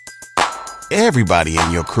Everybody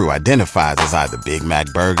in your crew identifies as either Big Mac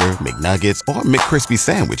Burger, McNuggets, or McCrispy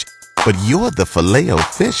Sandwich. But you're the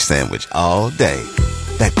Filet-O-Fish Sandwich all day.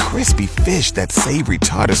 That crispy fish, that savory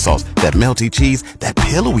tartar sauce, that melty cheese, that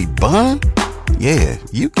pillowy bun. Yeah,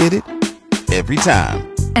 you get it. Every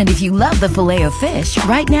time. And if you love the Filet-O-Fish,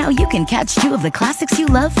 right now you can catch 2 of the classics you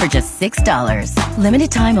love for just $6.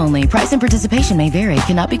 Limited time only. Price and participation may vary.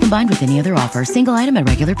 Cannot be combined with any other offer. Single item at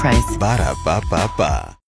regular price.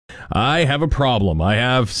 Ba-da-ba-ba-ba. I have a problem. I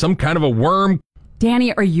have some kind of a worm.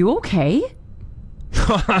 Danny, are you okay?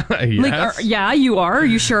 Yes. Yeah, you are. Are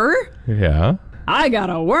you sure? Yeah. I got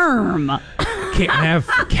a worm. Can't have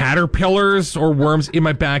caterpillars or worms in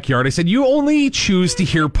my backyard. I said, you only choose to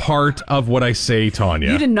hear part of what I say,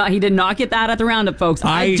 Tonya. He did not get that at the roundup, folks.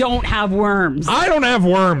 I don't have worms. I don't have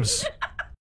worms.